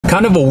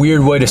Kind of a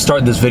weird way to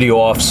start this video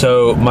off.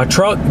 So my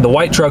truck, the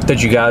white truck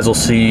that you guys will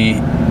see,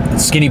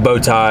 skinny bow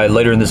tie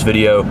later in this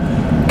video,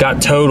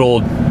 got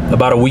totaled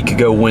about a week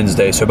ago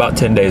Wednesday, so about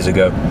 10 days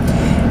ago.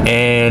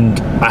 And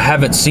I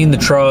haven't seen the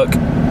truck.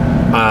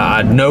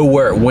 I know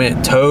where it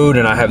went towed,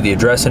 and I have the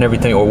address and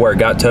everything, or where it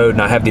got towed,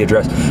 and I have the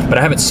address, but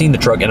I haven't seen the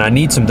truck, and I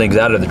need some things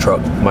out of the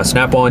truck. My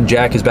snap-on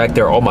jack is back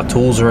there. All my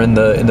tools are in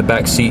the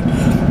back seat.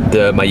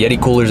 My Yeti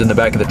cooler's in the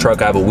back of the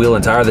truck. I have a wheel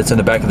and tire that's in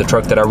the back of the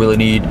truck that I really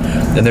need.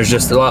 And there's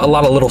just a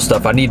lot of little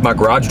stuff. I need my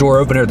garage door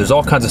opener. There's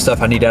all kinds of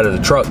stuff I need out of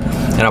the truck.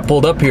 And I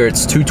pulled up here,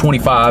 it's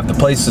 2:25. The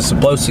place is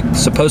supposed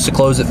to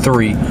close at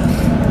 3.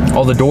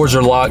 All the doors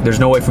are locked. There's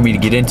no way for me to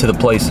get into the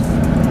place.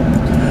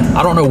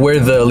 I don't know where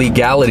the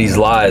legalities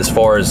lie as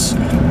far as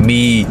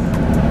me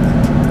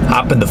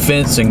hopping the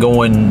fence and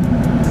going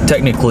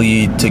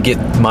technically to get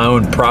my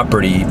own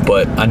property,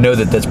 but I know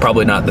that that's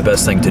probably not the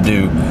best thing to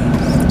do.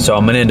 So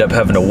I'm gonna end up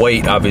having to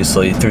wait,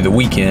 obviously, through the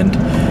weekend,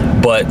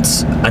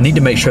 but I need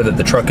to make sure that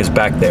the truck is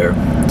back there.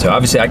 So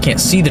obviously I can't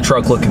see the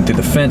truck looking through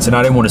the fence, and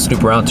I didn't want to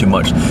snoop around too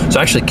much. So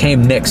I actually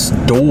came next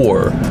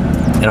door,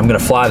 and I'm gonna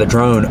fly the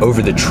drone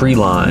over the tree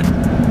line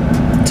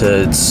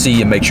to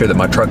see and make sure that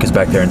my truck is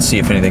back there and see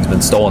if anything's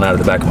been stolen out of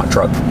the back of my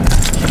truck.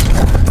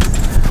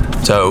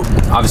 So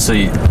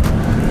obviously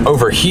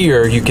over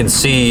here, you can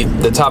see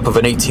the top of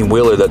an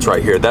 18-wheeler that's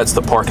right here. That's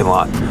the parking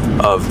lot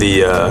of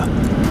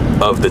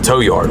the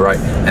tow yard, right?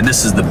 And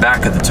this is the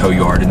back of the tow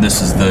yard, and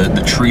this is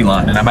the tree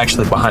line, and I'm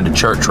actually behind a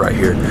church right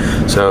here.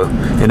 So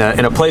in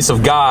a place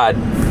of God,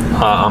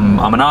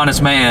 I'm an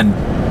honest man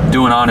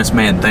doing honest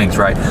man things,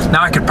 right?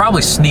 Now I could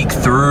probably sneak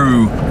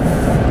through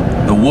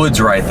the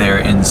woods right there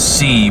and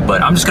see,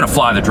 but I'm just gonna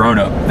fly the drone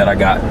up that I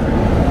got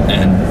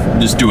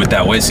and just do it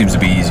that way. It seems to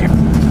be easier.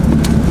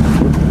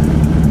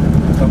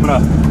 So I'm gonna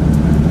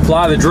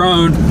fly the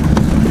drone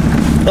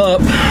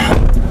up.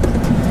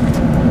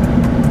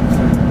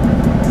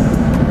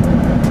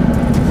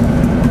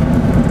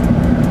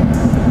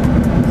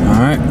 All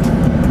right,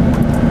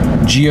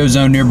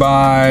 geozone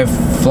nearby,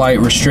 flight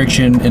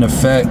restriction in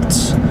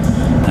effect.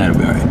 That'll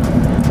be all right.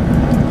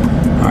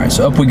 All right,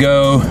 so up we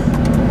go.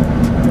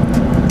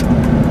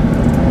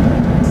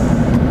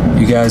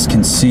 You guys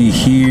can see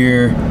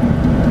here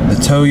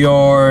the tow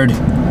yard.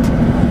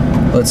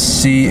 Let's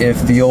see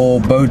if the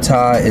old bow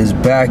tie is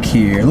back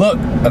here. Look,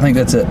 I think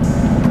that's it.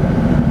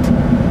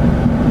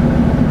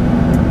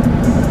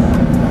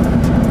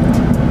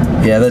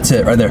 Yeah, that's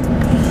it right there.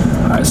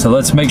 All right, so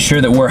let's make sure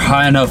that we're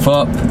high enough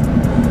up.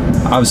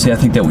 Obviously, I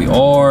think that we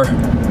are.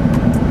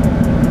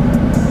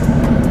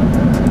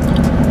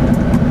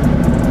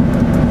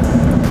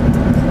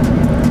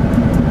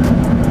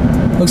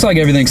 Looks like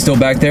everything's still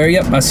back there.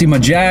 Yep, I see my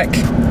jack.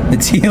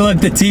 Look,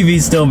 the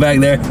TV's still back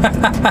there.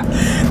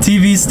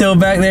 TV's still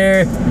back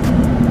there.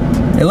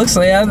 It looks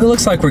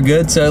like we're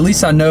good. So at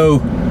least I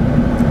know.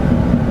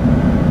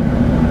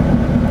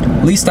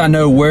 At least I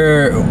know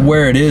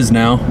where it is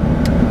now.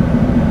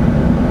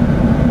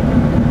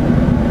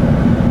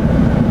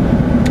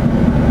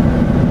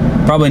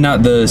 Probably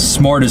not the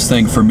smartest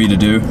thing for me to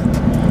do,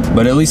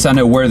 but at least I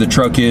know where the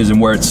truck is and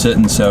where it's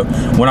sitting. So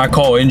when I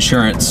call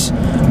insurance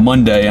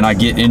Monday and I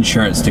get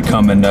insurance to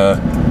come and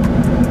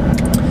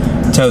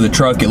tow the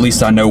truck, at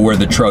least I know where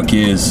the truck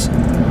is.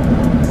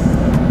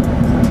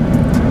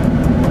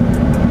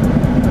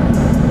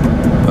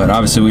 But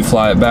obviously we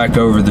fly it back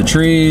over the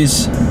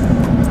trees,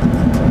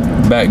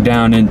 back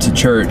down into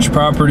church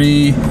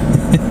property.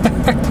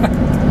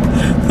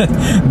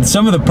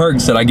 Some of the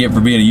perks that I get for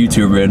being a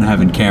YouTuber and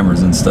having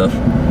cameras and stuff.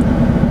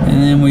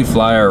 And then we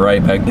fly her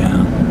right back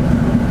down.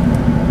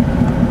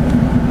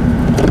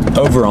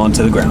 Over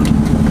onto the ground.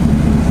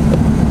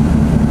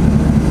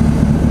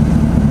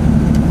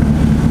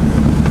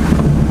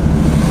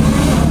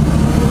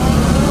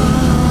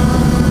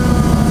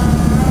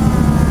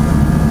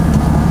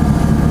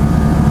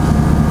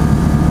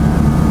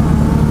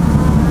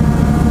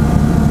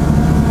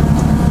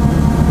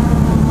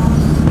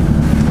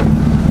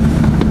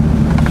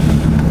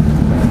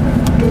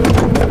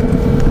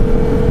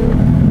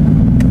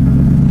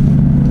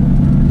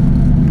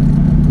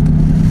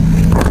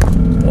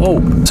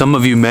 Some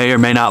of you may or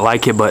may not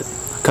like it, but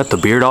I cut the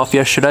beard off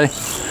yesterday.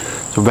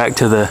 So back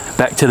to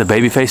the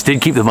baby face. Did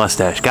keep the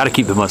mustache. Got to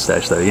keep the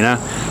mustache though, you know?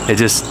 It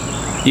just,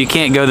 you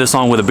can't go this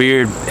long with a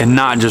beard and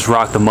not just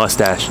rock the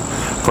mustache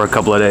for a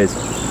couple of days.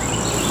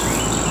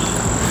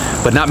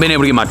 But not being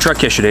able to get my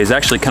truck yesterday is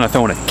actually kind of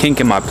throwing a kink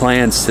in my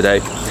plans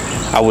today.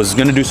 I was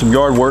gonna do some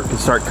yard work and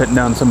start cutting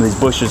down some of these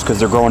bushes because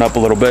they're growing up a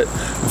little bit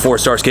before it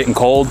starts getting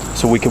cold,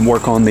 so we can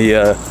work on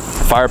the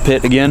fire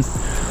pit again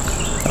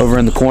over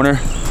in the corner.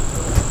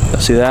 Y'all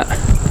see that?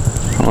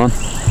 Hold on.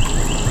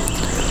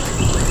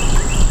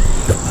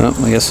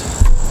 Oh, I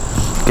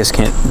guess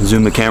can't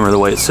zoom the camera the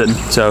way it's sitting.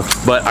 So,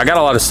 but I got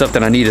a lot of stuff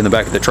that I need in the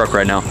back of the truck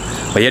right now.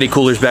 My Yeti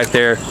cooler's back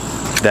there.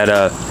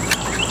 That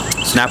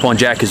snap-on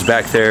jack is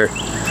back there.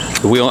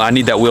 The wheel, I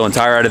need that wheel and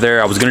tire out of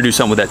there. I was gonna do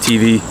something with that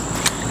TV.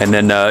 And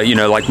then, you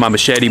know, like my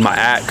machete, my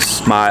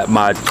axe,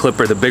 my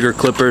clipper, the bigger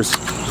clippers,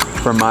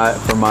 for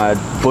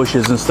my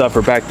bushes and stuff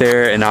are back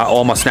there, and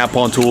all my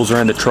snap-on tools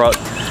are in the truck.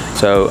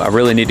 So I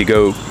really need to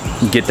go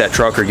get that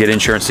truck or get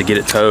insurance to get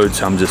it towed.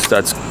 So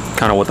that's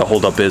kind of what the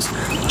holdup is.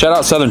 Shout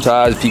out Southern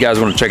Ties if you guys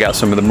want to check out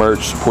some of the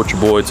merch. Support your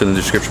boy. It's in the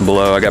description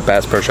below. I got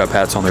Bass Pro Shop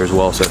hats on there as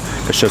well. So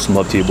let's show some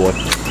love to you, boy.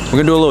 We're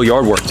gonna do a little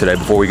yard work today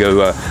before we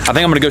go. I think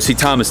I'm gonna go see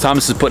Thomas.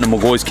 Thomas is putting a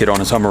McGoy's kit on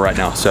his Hummer right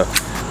now, so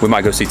we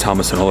might go see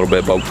Thomas in a little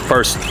bit. But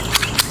first,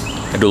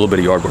 I do a little bit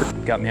of yard work.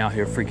 Got me out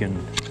here freaking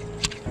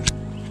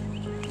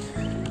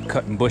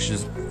cutting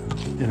bushes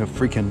in a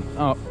freaking,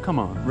 oh, come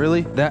on,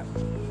 really? That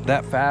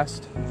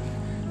fast?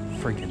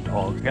 Freaking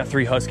dog. Got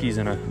 3 Huskies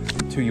and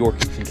 2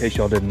 Yorkies, in case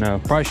y'all didn't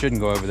know. Probably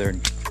shouldn't go over there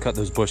and cut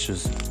those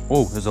bushes.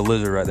 Whoa, there's a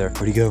lizard right there.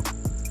 Where'd he go?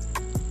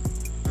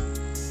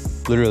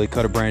 Literally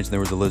cut a branch and there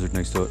was a lizard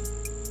next to it.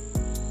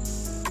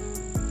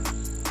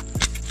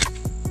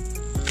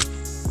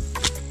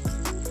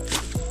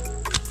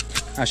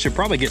 I should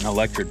probably get an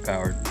electric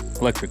powered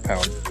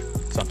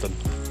something.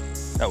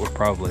 That would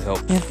probably help.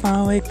 If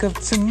I wake up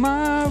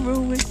tomorrow,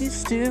 will you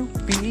still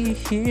be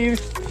here? You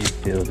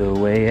feel the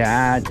way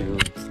I do.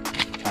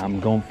 I'm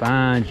gonna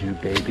find you,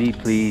 baby.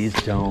 Please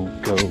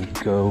don't go.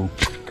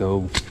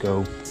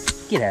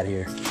 Get out of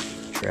here,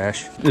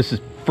 trash. This is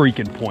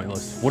freaking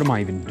pointless. What am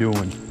I even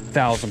doing?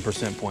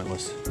 1000%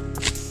 pointless.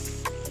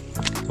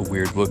 It's a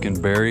weird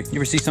looking berry. You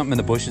ever see something in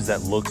the bushes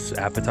that looks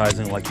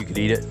appetizing, like you could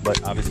eat it,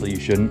 but obviously you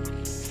shouldn't?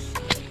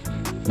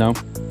 No?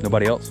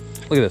 Nobody else?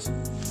 Look at this.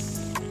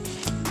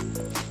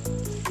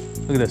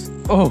 Look at this.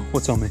 Oh,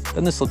 what's on me?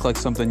 Doesn't this look like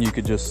something you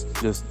could just,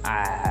 you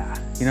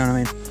know what I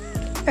mean?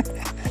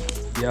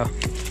 Yeah.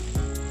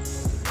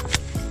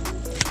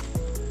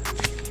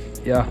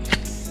 Yeah.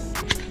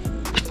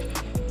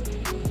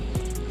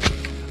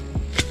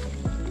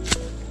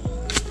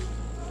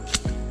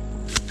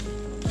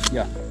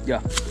 Yeah,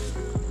 yeah.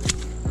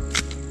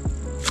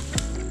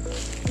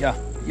 Yeah,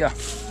 yeah.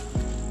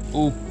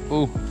 Ooh,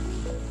 ooh.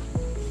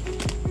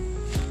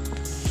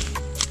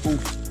 Ooh,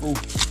 ooh.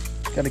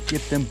 Gotta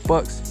get them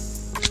bucks.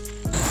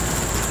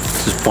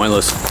 This is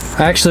pointless.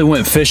 I actually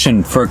went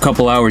fishing for a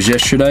couple hours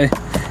yesterday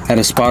at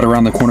a spot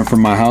around the corner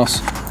from my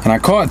house, and I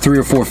caught 3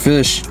 or 4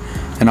 fish,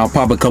 and I'll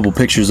pop a couple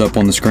pictures up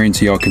on the screen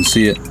so y'all can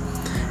see it.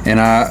 And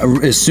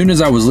as soon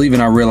as I was leaving,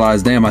 I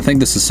realized, damn, I think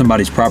this is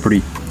somebody's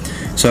property.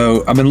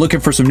 So I've been looking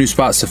for some new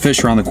spots to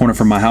fish around the corner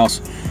from my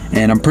house,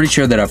 and I'm pretty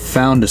sure that I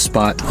found a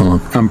spot.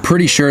 I'm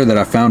pretty sure that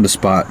I found a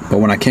spot, but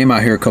when I came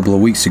out here a couple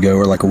of weeks ago,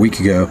 or like a week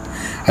ago,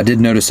 I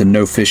did notice a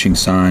no fishing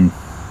sign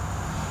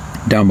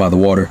down by the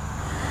water.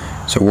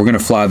 So we're gonna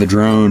fly the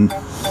drone.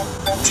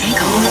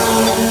 Take off.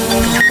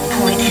 The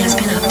point has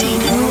been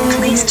updated.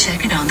 Please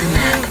check it on the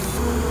map.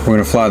 We're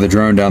gonna fly the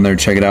drone down there and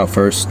check it out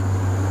first.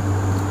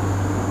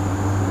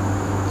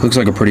 Looks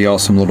like a pretty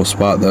awesome little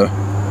spot though.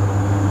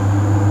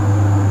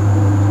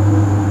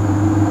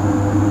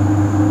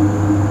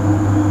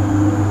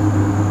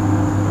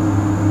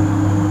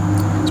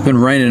 It's been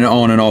raining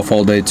on and off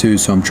all day too,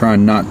 so I'm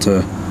trying not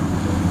to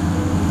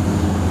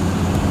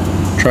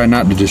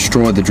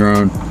destroy the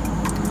drone.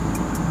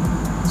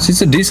 See,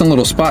 it's a decent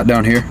little spot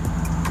down here.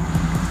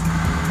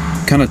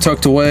 Kind of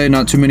tucked away,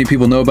 not too many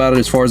people know about it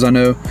as far as I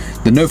know.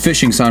 The no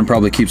fishing sign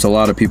probably keeps a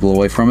lot of people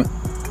away from it.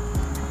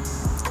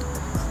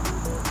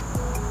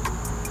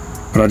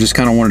 But I just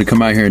kind of wanted to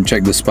come out here and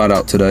check this spot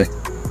out today.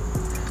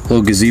 A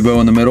little gazebo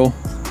in the middle,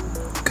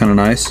 kind of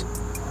nice.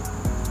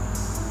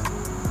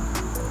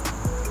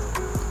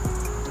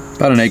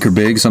 About an acre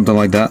big, something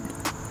like that.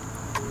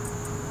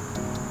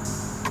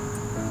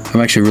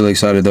 I'm actually really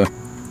excited though.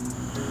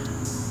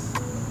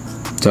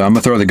 So I'm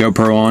gonna throw the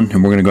GoPro on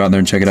and we're gonna go out there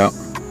and check it out.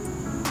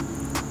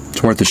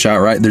 It's worth a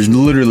shot, right? There's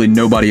literally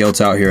nobody else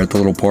out here at the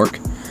little park.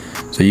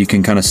 So you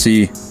can kind of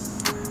see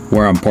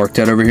where I'm parked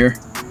at over here.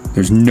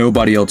 There's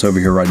nobody else over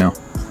here right now.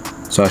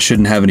 So I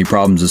shouldn't have any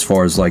problems as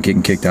far as like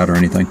getting kicked out or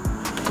anything.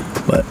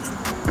 But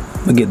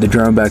I'm gonna get the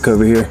drone back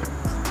over here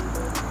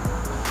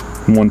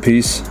in one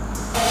piece.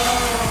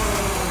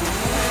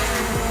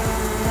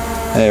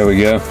 There we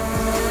go.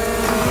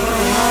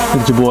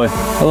 Look at your boy.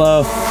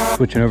 Hello.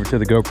 Switching over to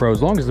the GoPro.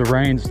 As long as the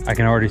rains, I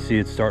can already see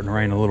it's starting to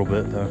rain a little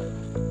bit though.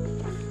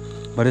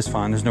 But it's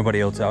fine, there's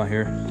nobody else out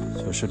here.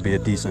 So it should be a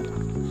decent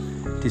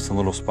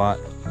little spot.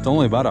 It's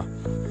only about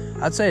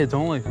I'd say it's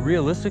only,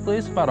 realistically,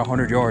 it's about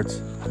 100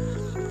 yards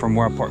from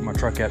where I parked my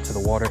truck at to the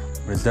water.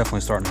 But it's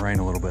definitely starting to rain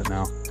a little bit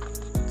now.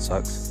 It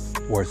sucks,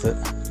 worth it.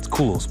 It's a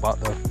cool little spot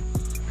though.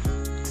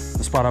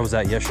 The spot I was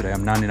at yesterday,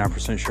 I'm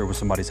 99% sure was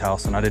somebody's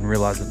house, and I didn't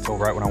realize it until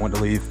right when I went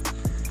to leave.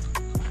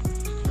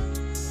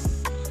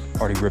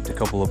 Already ripped a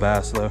couple of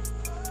bass though,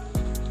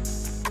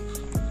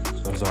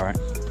 so it was all right.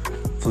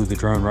 Flew the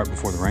drone right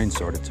before the rain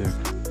started too.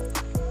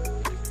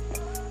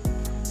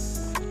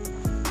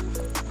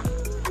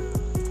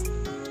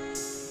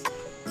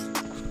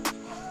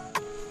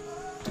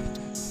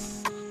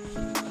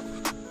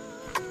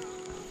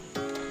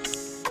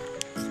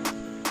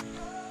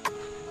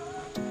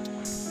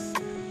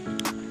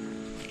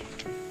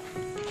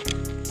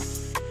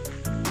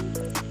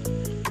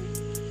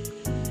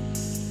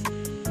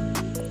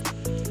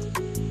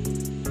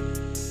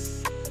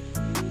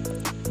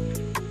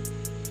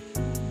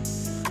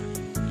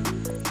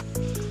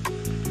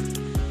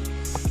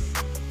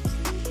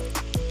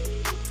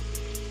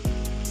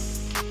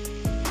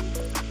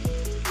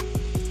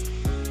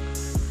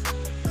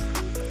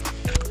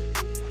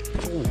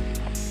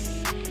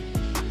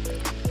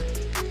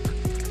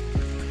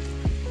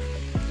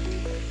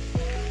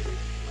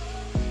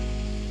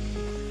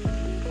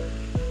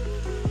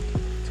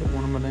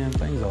 my damn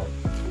things off.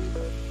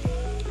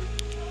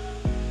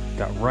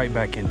 Got right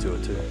back into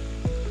it too.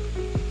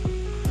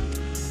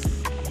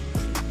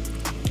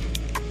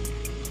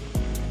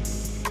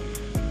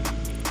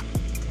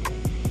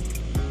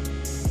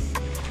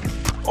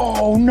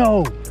 Oh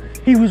no,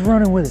 he was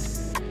running with it.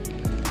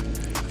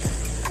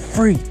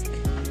 Freak.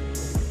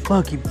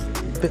 Look, he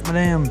bit my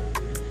damn.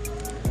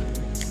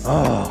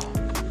 Oh.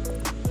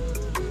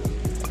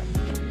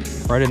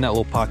 Right in that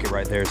little pocket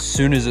right there. As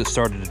soon as it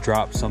started to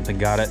drop, something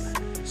got it,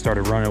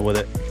 started running with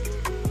it,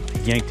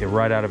 yanked it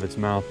right out of its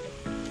mouth.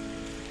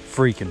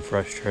 Freaking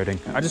frustrating.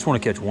 I just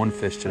want to catch one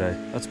fish today.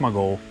 That's my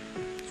goal.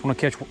 Just want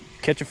to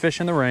catch a fish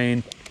in the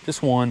rain.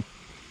 Just one.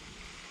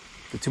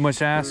 Is it too much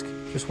to ask?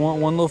 Just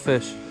want one little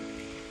fish.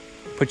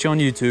 Put you on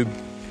YouTube.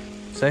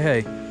 Say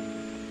hey.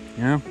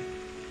 You know?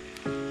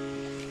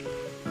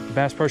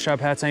 Bass Pro Shop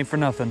hats ain't for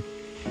nothing.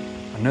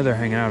 I know they're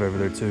hanging out over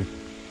there too.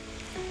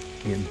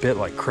 Getting bit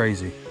like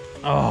crazy.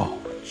 Oh,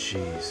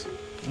 jeez.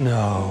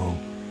 No.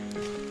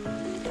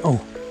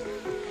 Oh.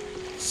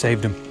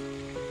 Saved him.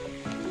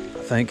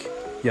 I think.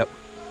 Yep.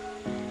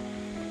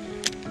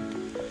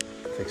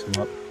 Fix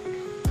him up.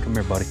 Come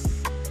here, buddy.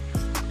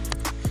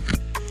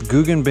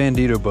 Guggen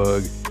Bandito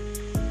bug.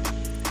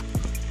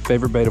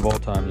 Favorite bait of all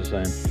time, just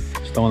saying.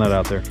 Just throwing that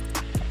out there.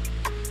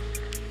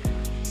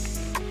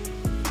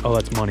 Oh,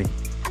 that's money.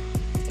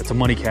 That's a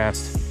money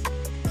cast.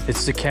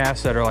 It's the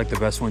casts that are like the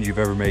best ones you've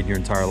ever made in your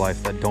entire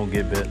life that don't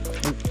get bit.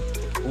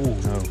 Oh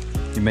no.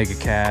 You make a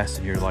cast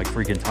and you're like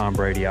freaking Tom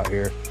Brady out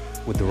here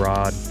with the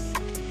rod.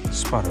 This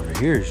spot over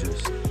here is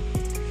just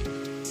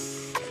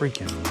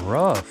freaking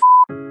rough.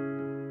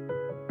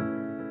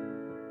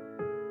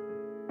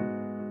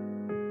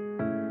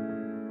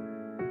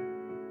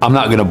 I'm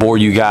not gonna bore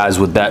you guys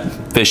with that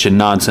fishing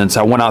nonsense.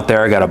 I went out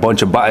there, I got a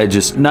bunch of bites,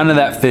 just none of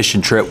that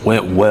fishing trip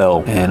went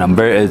well. And I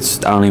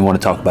don't even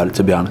want to talk about it,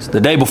 to be honest.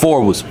 The day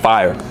before was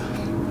fire.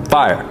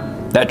 Fire.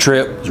 That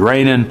trip was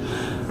raining.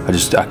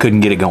 I couldn't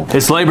get it going.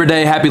 It's Labor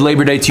Day. Happy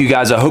Labor Day to you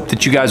guys. I hope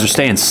that you guys are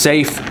staying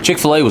safe.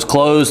 Chick-fil-A was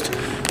closed,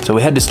 so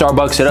we had to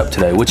Starbucks it up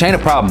today, which ain't a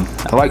problem.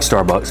 I like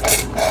Starbucks.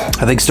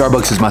 I think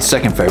Starbucks is my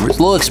second favorite. It's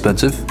a little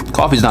expensive.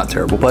 Coffee's not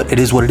terrible, but it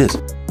is what it is.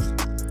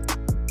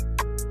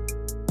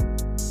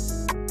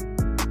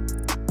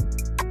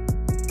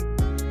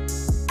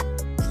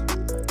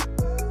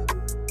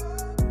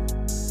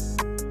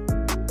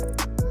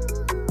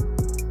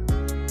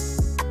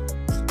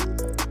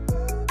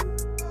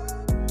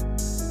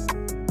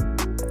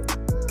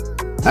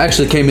 I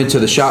actually came into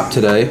the shop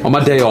today on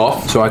my day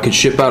off so I could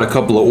ship out a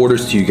couple of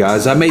orders to you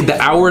guys. I made the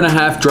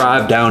hour-and-a-half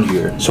drive down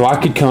here so I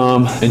could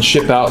come and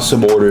ship out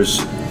some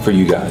orders for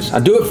you guys. I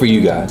do it for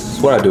you guys.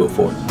 That's what I do it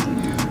for.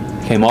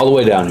 Came all the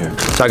way down here.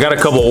 So I got a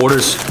couple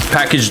orders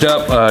packaged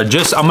up.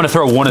 I'm gonna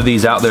throw one of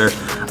these out there.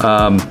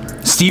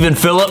 Stephen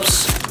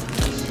Phillips,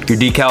 your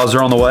decals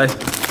are on the way.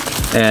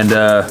 And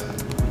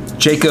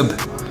Jacob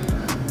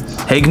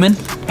Hagman,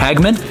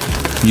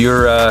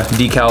 your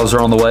decals are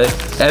on the way.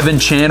 Evan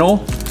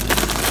Channel,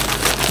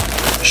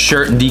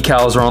 shirt and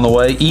decals are on the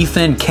way.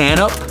 Ethan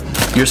Canup,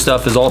 your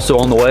stuff is also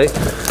on the way.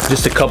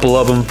 Just a couple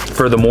of them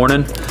for the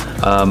morning.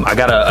 I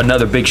got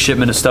another big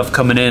shipment of stuff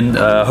coming in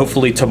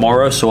hopefully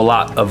tomorrow, so a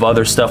lot of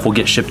other stuff will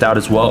get shipped out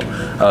as well.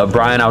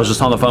 Brian, I was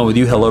just on the phone with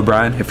you. Hello,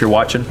 Brian, if you're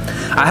watching.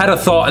 I had a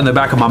thought in the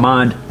back of my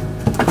mind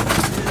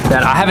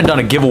that I haven't done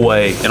a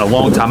giveaway in a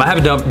long time. I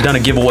haven't done a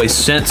giveaway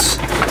since,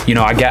 you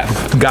know, I got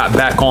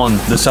back on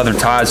the Southern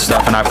Ties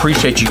stuff, and I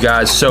appreciate you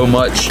guys so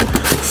much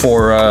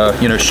for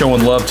you know,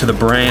 showing love to the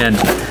brand.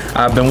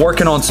 I've been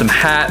working on some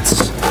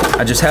hats.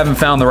 I just haven't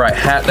found the right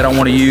hat that I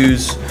want to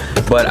use,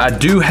 but I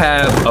do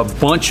have a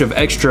bunch of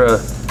extra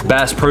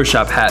Bass Pro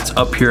Shop hats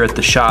up here at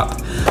the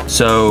shop.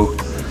 So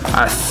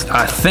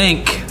I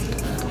think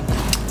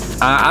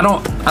I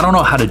don't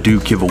know how to do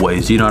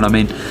giveaways. You know what I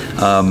mean?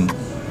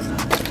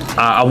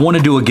 I want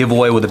to do a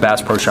giveaway with a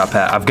Bass Pro Shop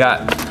hat. I've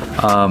got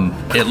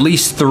at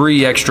least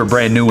 3 extra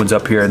brand new ones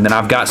up here, and then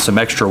I've got some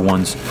extra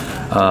ones,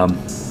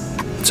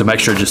 some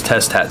extra just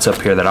test hats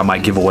up here that I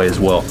might give away as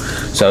well.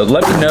 So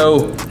let me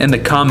know in the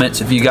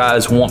comments if you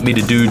guys want me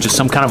to do just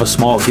some kind of a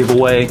small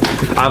giveaway.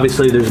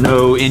 Obviously there's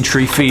no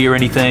entry fee or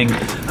anything.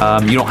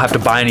 You don't have to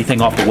buy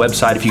anything off the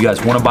website. If you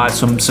guys want to buy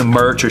some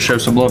merch or show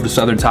some love to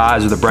Southern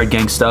Ties or the Bread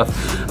Gang stuff,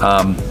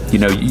 you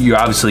know, you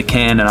obviously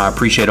can, and I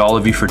appreciate all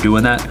of you for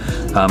doing that.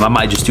 I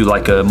might just do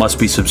like a must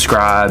be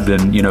subscribed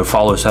and, you know,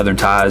 follow Southern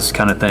Ties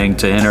kind of thing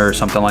to enter or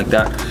something like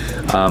that.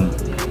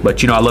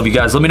 But, you know, I love you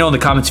guys. Let me know in the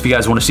comments if you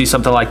guys want to see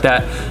something like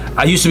that.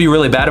 I used to be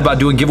really bad about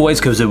doing giveaways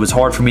because it was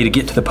hard for me to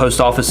get to the post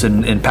office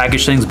and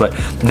package things. But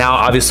now,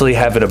 obviously,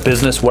 having a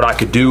business, what I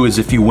could do is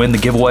if you win the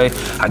giveaway,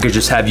 I could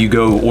just have you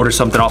go order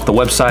something off the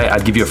website.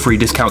 I'd give you a free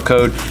discount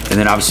code, and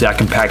then obviously I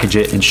can package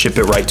it and ship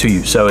it right to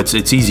you. So it's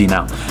easy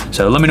now.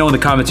 So let me know in the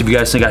comments if you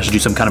guys think I should do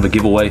some kind of a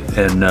giveaway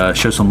and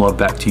show some love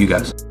back to you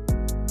guys.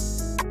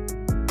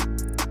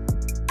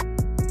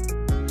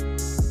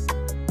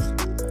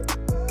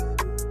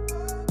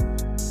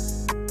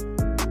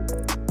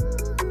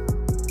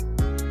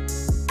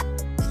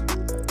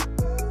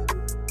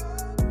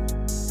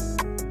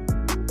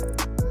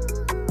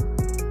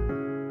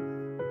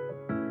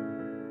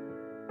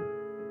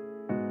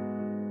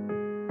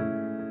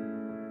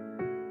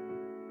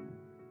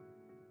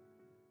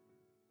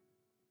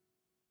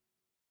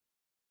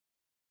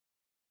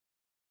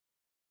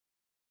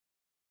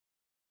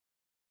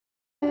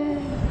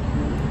 Bye.